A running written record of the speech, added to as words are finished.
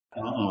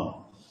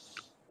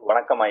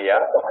வணக்கம் ஐயா.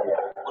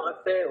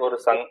 புறத்தே ஒரு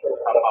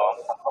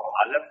சம்பவம்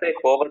அகத்தே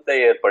கோபத்தை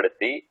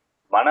ஏற்படுத்தி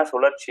மன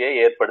சுழற்சியை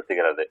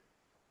ஏற்படுத்துகிறது.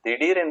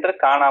 திடீரென்று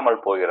காணாமல்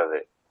போகிறது.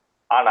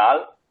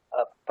 ஆனால்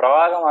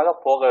பிரவாகமாக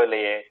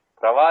போகவில்லையே,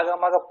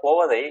 பிரவாகமாக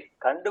போவதை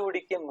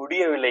கண்டுபிடிக்க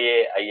முடியவில்லையே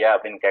ஐயா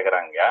அப்படின்னு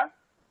கேக்குறாங்க.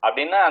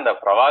 அப்படின்னா அந்த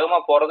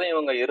பிரவாகமா போறதும்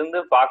இவங்க இருந்து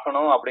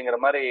பார்க்கணும் அப்படிங்கிற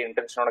மாதிரி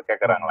இன்டென்ஷனோட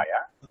கேக்குறாங்களா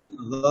ஐயா?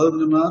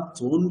 அதாவதுன்னா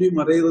தோன்றி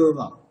மறைகிறது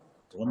தான்.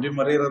 தோன்றி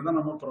மறைகிறது தான்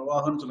நம்ம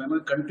பிரவாகம்னு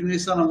சொல்லலாம்.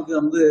 கண்டினியூஸா நமக்கு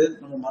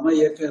நம்ம மன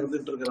இயக்கம்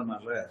இருந்துட்டு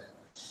இருக்கிறனால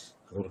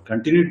ஒரு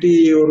கண்டினியூட்டி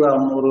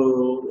ஒரு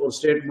ஒரு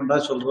ஸ்டேட்மெண்டா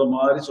சொல்ற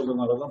மாதிரி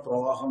சொல்றதுனாலதான்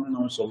பிரவாகம்னு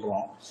நம்ம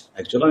சொல்றோம்.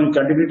 ஆக்சுவலா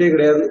கண்டினியூட்டியே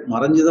கிடையாது,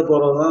 மறைஞ்சதை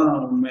போறதுதான்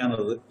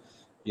உண்மையானது.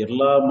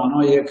 எல்லா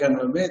மன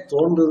இயக்கங்களுமே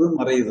தோன்றுது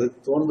மறையுது,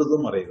 தோன்றுது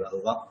மறையுது,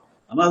 அதுதான்.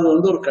 ஆனா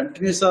அது ஒரு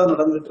கண்டினியூஸா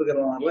நடந்துட்டு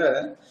இருக்கிறதுனால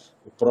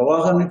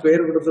பிரவாகம்னு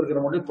பெயர்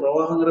கொடுத்திருக்கிற மாதிரி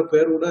பிரவாகங்கிற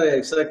பேர் கூட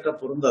எக்ஸாக்டா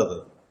பொருந்தாது.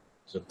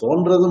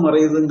 தோன்றது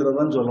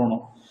மறையுதுங்கிறதான்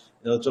சொல்லணும்.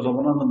 சொல்ல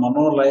போனா அந்த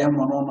மனோலயம்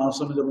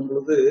மனோநாசம் சொல்லும்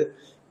பொழுது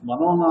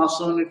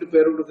மனோநாசம்னுட்டு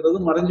பேர் கொடுக்கறது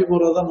மறைஞ்சு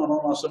போறதுதான்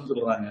மனோநாசம்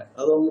சொல்றாங்க.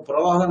 அது அவங்க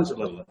பிரவாகம்னு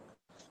சொல்லல.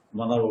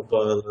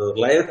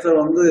 லயத்தை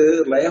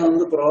லயம்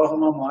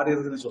பிரவாகமா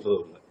மாறிடுதுன்னு சொல்றது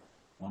இல்லை,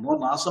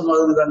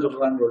 மனோநாசமாகுதுன்னு தான்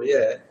சொல்றாங்க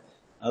ஒழிய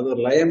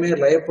அது லயமே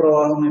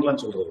லயப்பிரவாகம்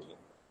எல்லாம் சொல்றது இல்லை.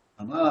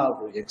 ஆனா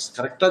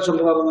கரெக்டா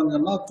சொல்றாருன்னு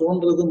சொன்னா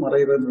தோன்றது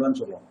மறைகிறதுன்னு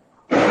தான் சொல்லணும்.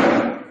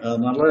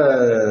 அதனால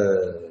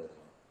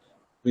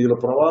இதுல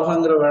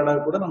பிரவாகங்கிற வேடை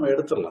கூட நம்ம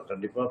எடுத்துடலாம்.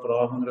 கண்டிப்பா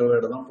பிரவாகங்கிற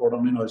வேடை தான்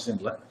போடணும்னு அவசியம்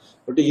இல்லை.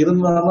 பட்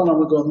இருந்தாலும்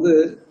நமக்கு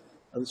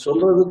அது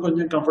சொல்றது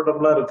கொஞ்சம்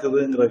கம்ஃபர்டபுளா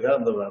இருக்குதுங்கிறதுக்காக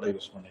அந்த வேடை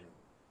யூஸ் பண்ணிடுது.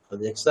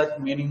 அது எக்ஸாக்ட்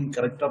மீனிங்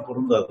கரெக்டா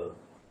பொருந்தாது.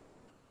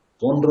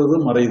 தோன்றது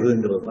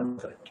மறையுதுங்கிறது தான்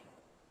கரெக்ட்.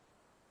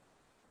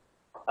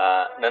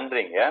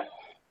 நன்றிங்க.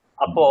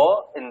 அப்போ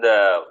இந்த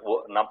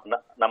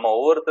நம்ம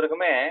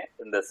ஒவ்வொருத்தருக்குமே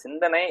இந்த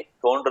சிந்தனை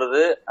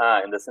தோன்றுது,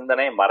 இந்த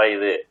சிந்தனை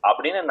மறையுது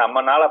அப்படின்னு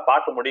நம்மனால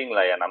பார்க்க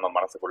முடியுங்களா நம்ம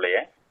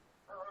மனசுக்குள்ளேயே?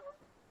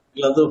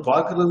 இல்ல, அது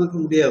பாக்குறதுக்கு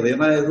முடியாது.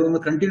 ஏன்னா இது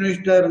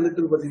கண்டினியூஸ்டா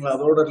இருந்துட்டு பாத்தீங்களா,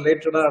 அதோட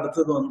ரிலேட்டடா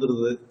அடுத்தது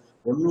வந்துருது.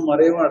 ஒண்ணு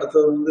மறைவும்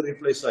அடுத்தது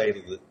ரீப்ளேஸ்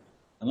ஆயிடுது.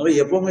 அதனால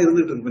எப்பவுமே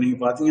இருந்துட்டு இருக்கு. நீங்க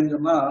பாத்தீங்கன்னு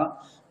சொன்னா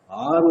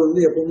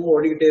ஆறு எப்பவுமே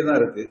ஓடிக்கிட்டே தான்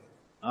இருக்கு.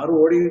 ஆறு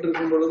ஓடிக்கிட்டு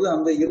இருக்கும் பொழுது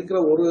அந்த இருக்கிற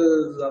ஒரு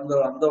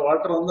அந்த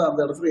வாட்டர் அந்த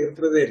இடத்துல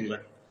இருக்கிறதே இல்லை.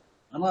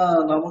 ஆனா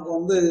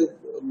நமக்கு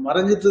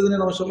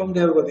மறைஞ்சிட்டதுன்னு நம்ம சொல்ல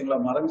முடியாது.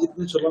 பாத்தீங்களா,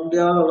 மறைஞ்சிட்டுன்னு சொல்ல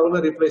முடியாத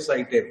அளவுல ரீப்ளேஸ்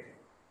ஆகிட்டே இருக்கு.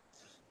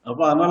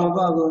 அப்ப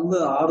அதனாலதான் அது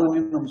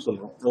ஆறுன்னு நம்ம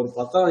சொல்றோம். ஒரு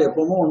பார்த்தா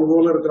எப்பவுமே ஒண்ணு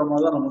போல இருக்கிற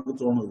மாதிரி தான் நமக்கு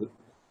தோணுது.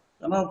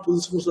 ஆனா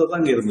புதுசு புதுசா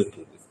தான் இங்க இருந்துட்டு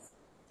இருக்கு.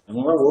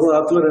 அதனால ஒரு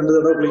ஆத்துல 2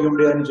 தடவை குளிக்க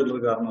முடியாதுன்னு சொல்ற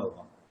காரணம்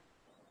அதுதான்.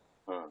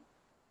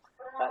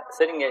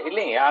 சரிங்க.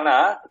 இல்லைங்க, ஆனா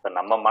இப்ப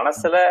நம்ம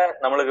மனசுல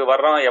நம்மளுக்கு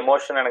வர்ற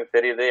எமோஷன் எனக்கு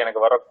தெரியுது,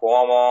 எனக்கு வர்ற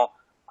கோபம்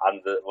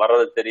அந்த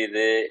வர்றது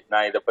தெரியுது.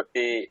 நான் இத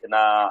பத்தி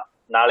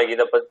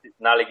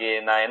நாளைக்கு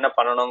நான் என்ன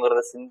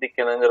பண்ணணுங்கிறத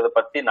சிந்திக்கணுங்கிறத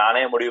பத்தி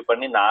நானே முடிவு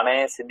பண்ணி நானே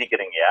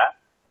சிந்திக்கிறேங்க.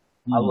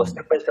 அவங்க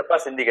ஸ்டெப் பை ஸ்டெப்பா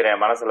சிந்திக்கிறேன்.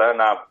 மனசுல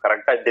நான்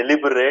கரெக்டா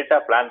டெலிபரேட்டா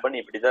பிளான் பண்ணி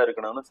இப்படிதான்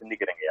இருக்கணும்னு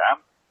சிந்திக்கிறேங்க.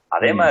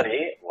 அதே மாதிரி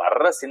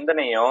வர்ற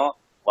சிந்தனையும்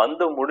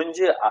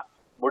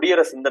முடியற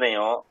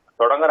சிந்தனையும்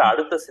தொடங்குற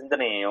அடுத்த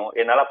சிந்தனையும்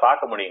என்னால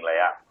பார்க்க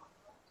முடியுங்களா?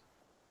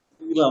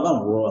 இல்ல,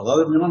 அதான்.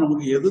 அதாவது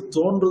நமக்கு எது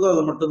தோன்றுதோ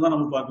அதை மட்டும்தான்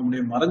நம்ம பார்க்க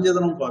முடியும், மறைஞ்சதை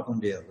நம்ம பார்க்க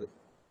முடியாது.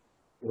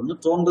 ஒண்ணு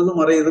தோன்றது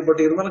மறையுது,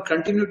 பட் இருந்தாலும்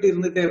கண்டினியூட்டி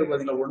இருந்துட்டே இருக்கு.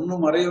 பாத்தீங்களா,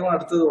 ஒண்ணு மறையவும்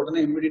அடுத்தது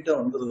உடனே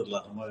இம்மிடியா வந்துருது இல்ல.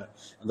 நம்ம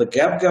அந்த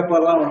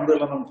கேப்பாலாம்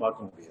எல்லாம் நம்ம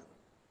பார்க்க முடியாது.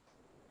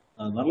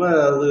 அதனால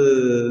அது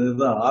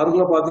இதுதான்.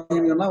 ஆறுல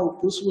பாத்தீங்கன்னா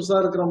புதுசு புதுசா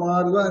இருக்கிற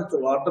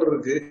மாதிரிதான் வாட்டர்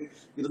இருக்கு.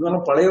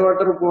 இருந்தாலும் பழைய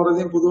வாட்டர்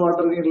போறதையும் புது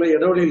வாட்டருக்கும் இல்ல,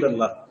 இடைவெளி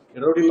இல்ல,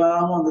 இடைவெளி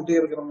இல்லாம வந்துட்டே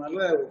இருக்கிறதுனால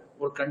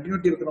ஒரு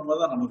கண்டினியூட்டி இருக்கிற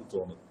மாதிரி தான் நமக்கு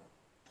தோணுது.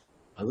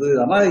 அது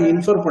ஆனா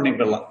இன்ஃபர்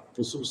பண்ணிக்கலாம்.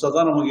 புதுசு புதுசா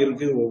தான் நமக்கு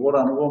இருக்கு. ஒவ்வொரு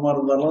அனுபவமா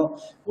இருந்தாலும்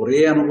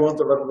ஒரே அனுபவம்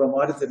தொடர்ற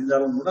மாதிரி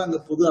தெரிஞ்சாலும் கூட அங்க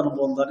புது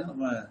அனுபவம் தானே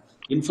நம்ம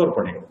இன்ஃபர்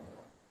பண்ணிக்கணும்.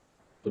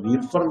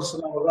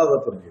 இன்ஃபரன்ஸ்னா தான்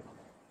அதை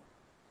புரிஞ்சுக்கணும்.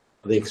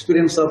 அதை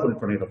எக்ஸ்பீரியன்ஸா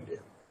பண்ணிட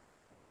முடியாது.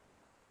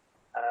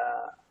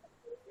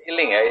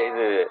 இல்லைங்க,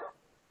 இது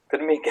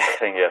திரும்பி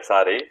கேக்குறீங்க,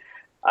 சாரி.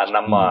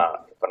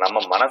 இப்ப நம்ம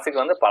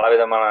மனசுக்கு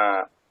பலவிதமான,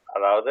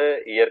 அதாவது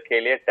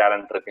இயற்கையிலேயே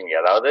டேலண்ட் இருக்குங்க.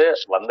 அதாவது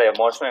வந்த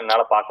எமோஷன்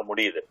என்னால பார்க்க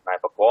முடியுது. நான்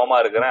இப்ப கோவமா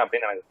இருக்கிறேன்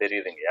அப்படின்னு எனக்கு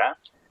தெரியுதுங்க.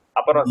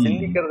 அப்புறம்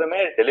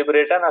சிந்திக்கிறதுமே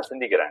டெலிபரேட்டா நான்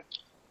சிந்திக்கிறேன்.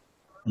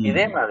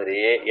 இதே மாதிரி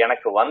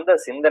எனக்கு வந்த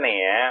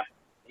சிந்தனைய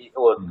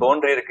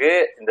தோன்றி இருக்கு,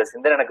 இந்த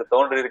சிந்தனை எனக்கு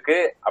தோன்றி இருக்கு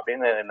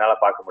அப்படின்னு என்னால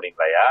பார்க்க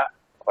முடியுங்களா?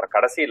 அப்புறம்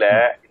கடைசியில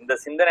இந்த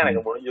சிந்தனை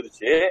எனக்கு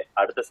முடிஞ்சிருச்சு,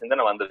 அடுத்த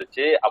சிந்தனை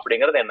வந்துருச்சு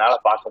அப்படிங்கறத என்னால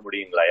பார்க்க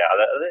முடியுங்களா?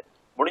 அதாவது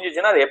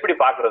முடிஞ்சிச்சுன்னா அதை எப்படி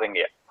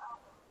பாக்குறதுங்க?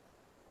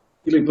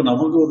 இல்ல, இப்ப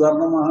நமக்கு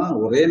உதாரணமா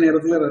ஒரே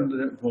நேரத்துல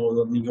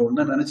நீங்க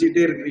ஒண்ணு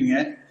நினைச்சுக்கிட்டே இருக்கிறீங்க,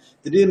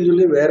 திடீர்னு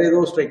சொல்லி வேற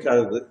ஏதோ ஸ்ட்ரைக்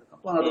ஆகுது.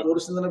 அப்ப அது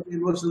ஒரு சிந்தனை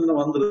இன்னொரு சிந்தனை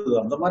வந்துருது.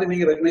 அந்த மாதிரி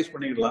நீங்க ரெகனைஸ்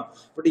பண்ணிக்கலாம்.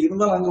 பட்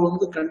இருந்தாலும்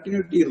அங்க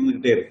கண்டினியூட்டி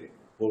இருந்துகிட்டே இருக்கு.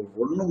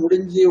 ஒண்ணு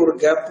முடிஞ்சு ஒரு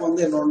கேப்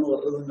இன்னொன்னு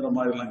வர்றதுங்கிற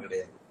மாதிரி எல்லாம்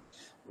கிடையாது.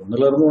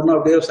 ஒண்ணுல இருந்து ஒண்ணு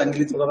அப்படியே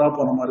சங்கிலி தொடரா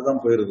போன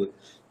மாதிரிதான் போயிருது.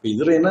 இப்ப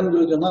இதுல என்னன்னு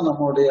சொல்லி சொன்னா,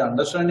 நம்மளுடைய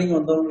அண்டர்ஸ்டாண்டிங்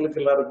வந்தவங்களுக்கு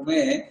எல்லாருக்குமே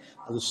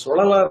அது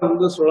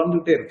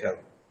சுழந்துகிட்டே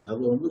இருக்காது.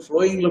 அது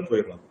ஃப்ளோயிங்ல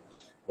போயிடும்.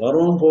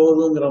 வரும்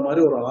போகுதுங்கிற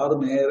மாதிரி ஒரு ஆறு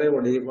நேரே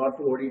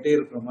பாட்டு ஓடிக்கிட்டே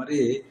இருக்கிற மாதிரி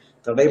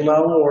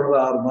தடையில்லாம ஓடுற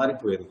ஆறு மாதிரி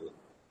போயிருது.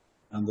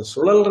 அந்த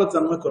சுழல்ற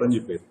தன்மை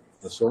குறைஞ்சு போயிருது.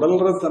 இந்த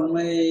சுழல்ற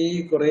தன்மை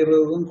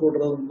குறையறதும்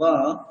கூடுறதும்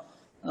தான்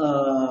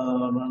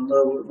அந்த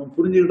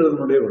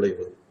புரிஞ்சுக்கிட்டதனுடைய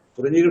விளைவு.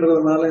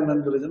 புரிஞ்சுக்கிட்டதுனால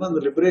என்னன்னு தெரிஞ்சுன்னா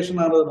அந்த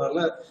லிபரேஷன்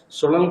ஆனதுனால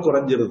சுழல்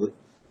குறைஞ்சிருது,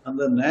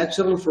 அந்த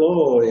நேச்சுரல் ஃப்ளோ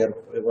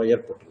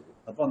ஏற்பட்டுருது.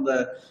 அப்ப அந்த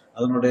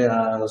அதனுடைய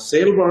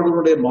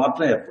செயல்பாடுகளுடைய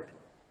மாற்றம்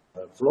ஏற்பட்டுருது,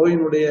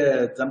 ஃப்ளோயினுடைய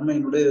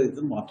தன்மையினுடைய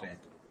இது மாற்றம்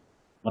ஏற்படுது.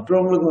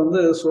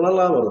 மற்றவங்களுக்கு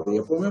சுழலா வருது,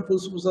 எப்பவுமே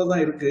புதுசு புதுசா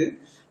தான் இருக்கு.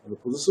 அது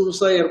புதுசு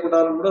புதுசா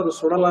ஏற்பட்டாலும் கூட ஒரு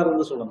சுழலா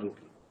இருந்து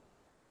சுழந்துட்டு.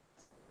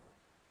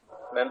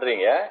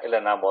 நன்றிங்க. இல்ல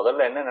நான்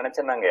முதல்ல என்ன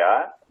நினைச்சேன்னாங்கய்யா,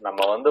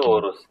 நம்ம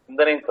ஒரு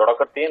சிந்தனையின்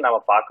தொடக்கத்தையும் நாம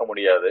பார்க்க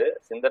முடியாது,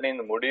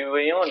 சிந்தனையின்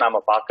முடிவையும்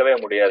நாம பார்க்கவே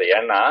முடியாது.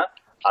 ஏன்னா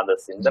அந்த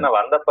சிந்தனை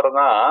வந்த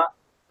பிறகுதான்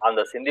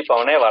அந்த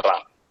சிந்திப்பவனே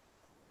வர்றான்.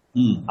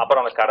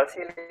 அப்புறம் அந்த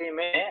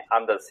கடைசியிலுமே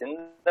அந்த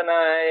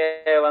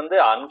சிந்தனைய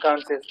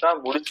அன்கான்சியஸ்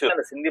தான் முடிச்சு,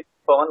 அந்த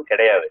சிந்திப்பவன்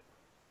கிடையாது.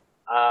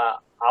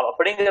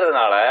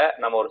 அப்படிங்கிறதுனால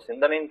நம்ம ஒரு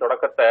சிந்தனையின்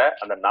தொடக்கத்தை,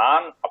 அந்த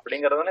நான்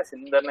அப்படிங்கறதுன்னு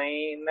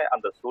சிந்தனைன்னு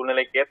அந்த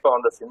சூழ்நிலைக்கேற்ப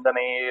வந்த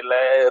சிந்தனையில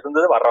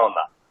இருந்தது வர்றவன்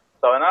தான்.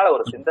 அதனால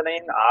ஒரு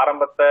சிந்தனையின்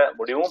ஆரம்பத்தை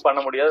முடிவும் பண்ண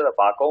முடியாது, அதை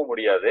பார்க்கவும்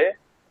முடியாது.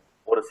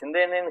 ஒரு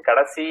சிந்தனையின்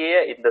கடைசியே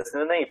இந்த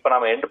சிந்தனை இப்ப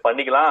நம்ம எண்டு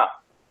பண்ணிக்கலாம்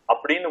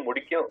அப்படின்னு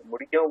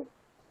முடிக்கவும்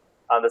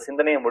அந்த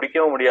சிந்தனையை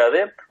முடிக்கவும் முடியாது,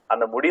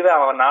 அந்த முடிவை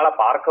அவனால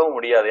பார்க்கவும்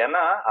முடியாது.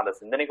 ஏன்னா அந்த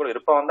சிந்தனைக்குள்ள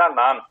இருப்பவன் தான்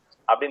நான்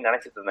அப்படின்னு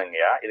நினைச்சிட்டு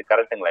இருந்தேங்கய்யா. இது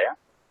கரெக்டுங்களையா?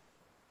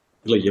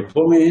 இல்ல,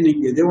 எப்பவுமே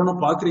நீங்க எதை ஒண்ணு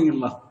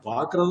பாக்குறீங்களா,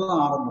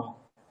 பாக்குறதுதான் ஆரம்பம்.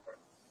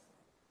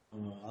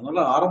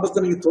 அதனால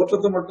ஆரம்பத்தை நீங்க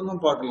தோற்றத்தை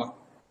மட்டும்தான் பார்க்கலாம்,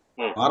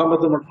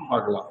 ஆரம்பத்தை மட்டும்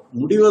பார்க்கலாம்,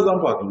 முடிவை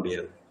தான் பார்க்க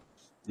முடியாது.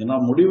 ஏன்னா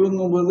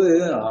முடிவுங்கும் போது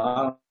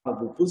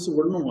புதுசு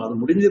ஒண்ணும்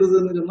அது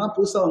முடிஞ்சிருதுன்னு சொன்னா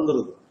புதுசா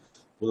வந்துருது,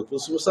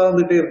 புதுசு புதுசா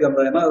வந்துட்டே இருக்கு.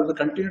 அந்த ஏன்னா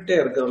அது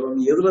கண்டினியூட்டியா இருக்கு, அதுல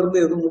எதுல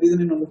இருந்து எது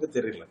முடியுதுன்னு நமக்கு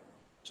தெரியல.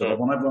 சொல்ல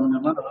போனா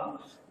இப்ப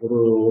ஒரு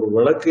ஒரு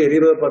விளக்கு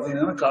எரியறத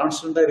பாத்தீங்கன்னா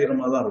கான்ஸ்டன்டா எரியற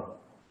மாதிரி தான் இருக்கும்.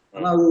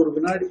 ஆனா அது ஒரு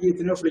வினாடிக்கு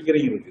எத்தனையோ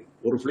ஃபிளிக்கரிங் இருக்கு.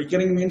 ஒரு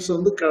ஃபிளிக்கரிங் மீன்ஸ்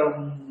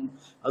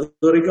அது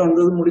வரைக்கும்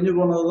வந்தது முடிஞ்சு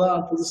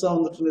போனதுதான் புதுசா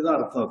வந்துட்டுன்னு தான்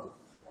அர்த்தம் அது.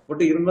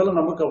 பட் இருந்தாலும்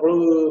நமக்கு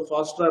அவ்வளவு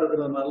ஃபாஸ்டா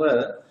இருக்கிறதுனால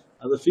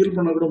அதை ஃபீல்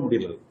பண்ண கூட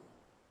முடியல.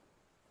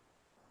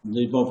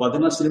 இப்போ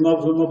பாத்தீங்கன்னா சினிமா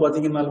பிலிமா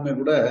பாத்தீங்கன்னாலுமே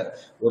கூட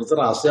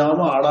ஒருத்தர்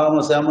அசையாம ஆடாம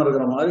அசையாம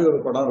இருக்கிற மாதிரி ஒரு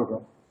படம்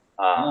இருக்கும்.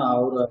 ஆனா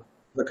அவரு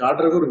அதை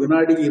காட்டுறதுக்கு ஒரு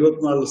வினாடிக்கு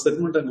 24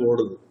 செக்மெண்ட் அங்க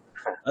ஓடுது,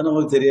 அது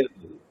நமக்கு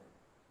தெரியாது.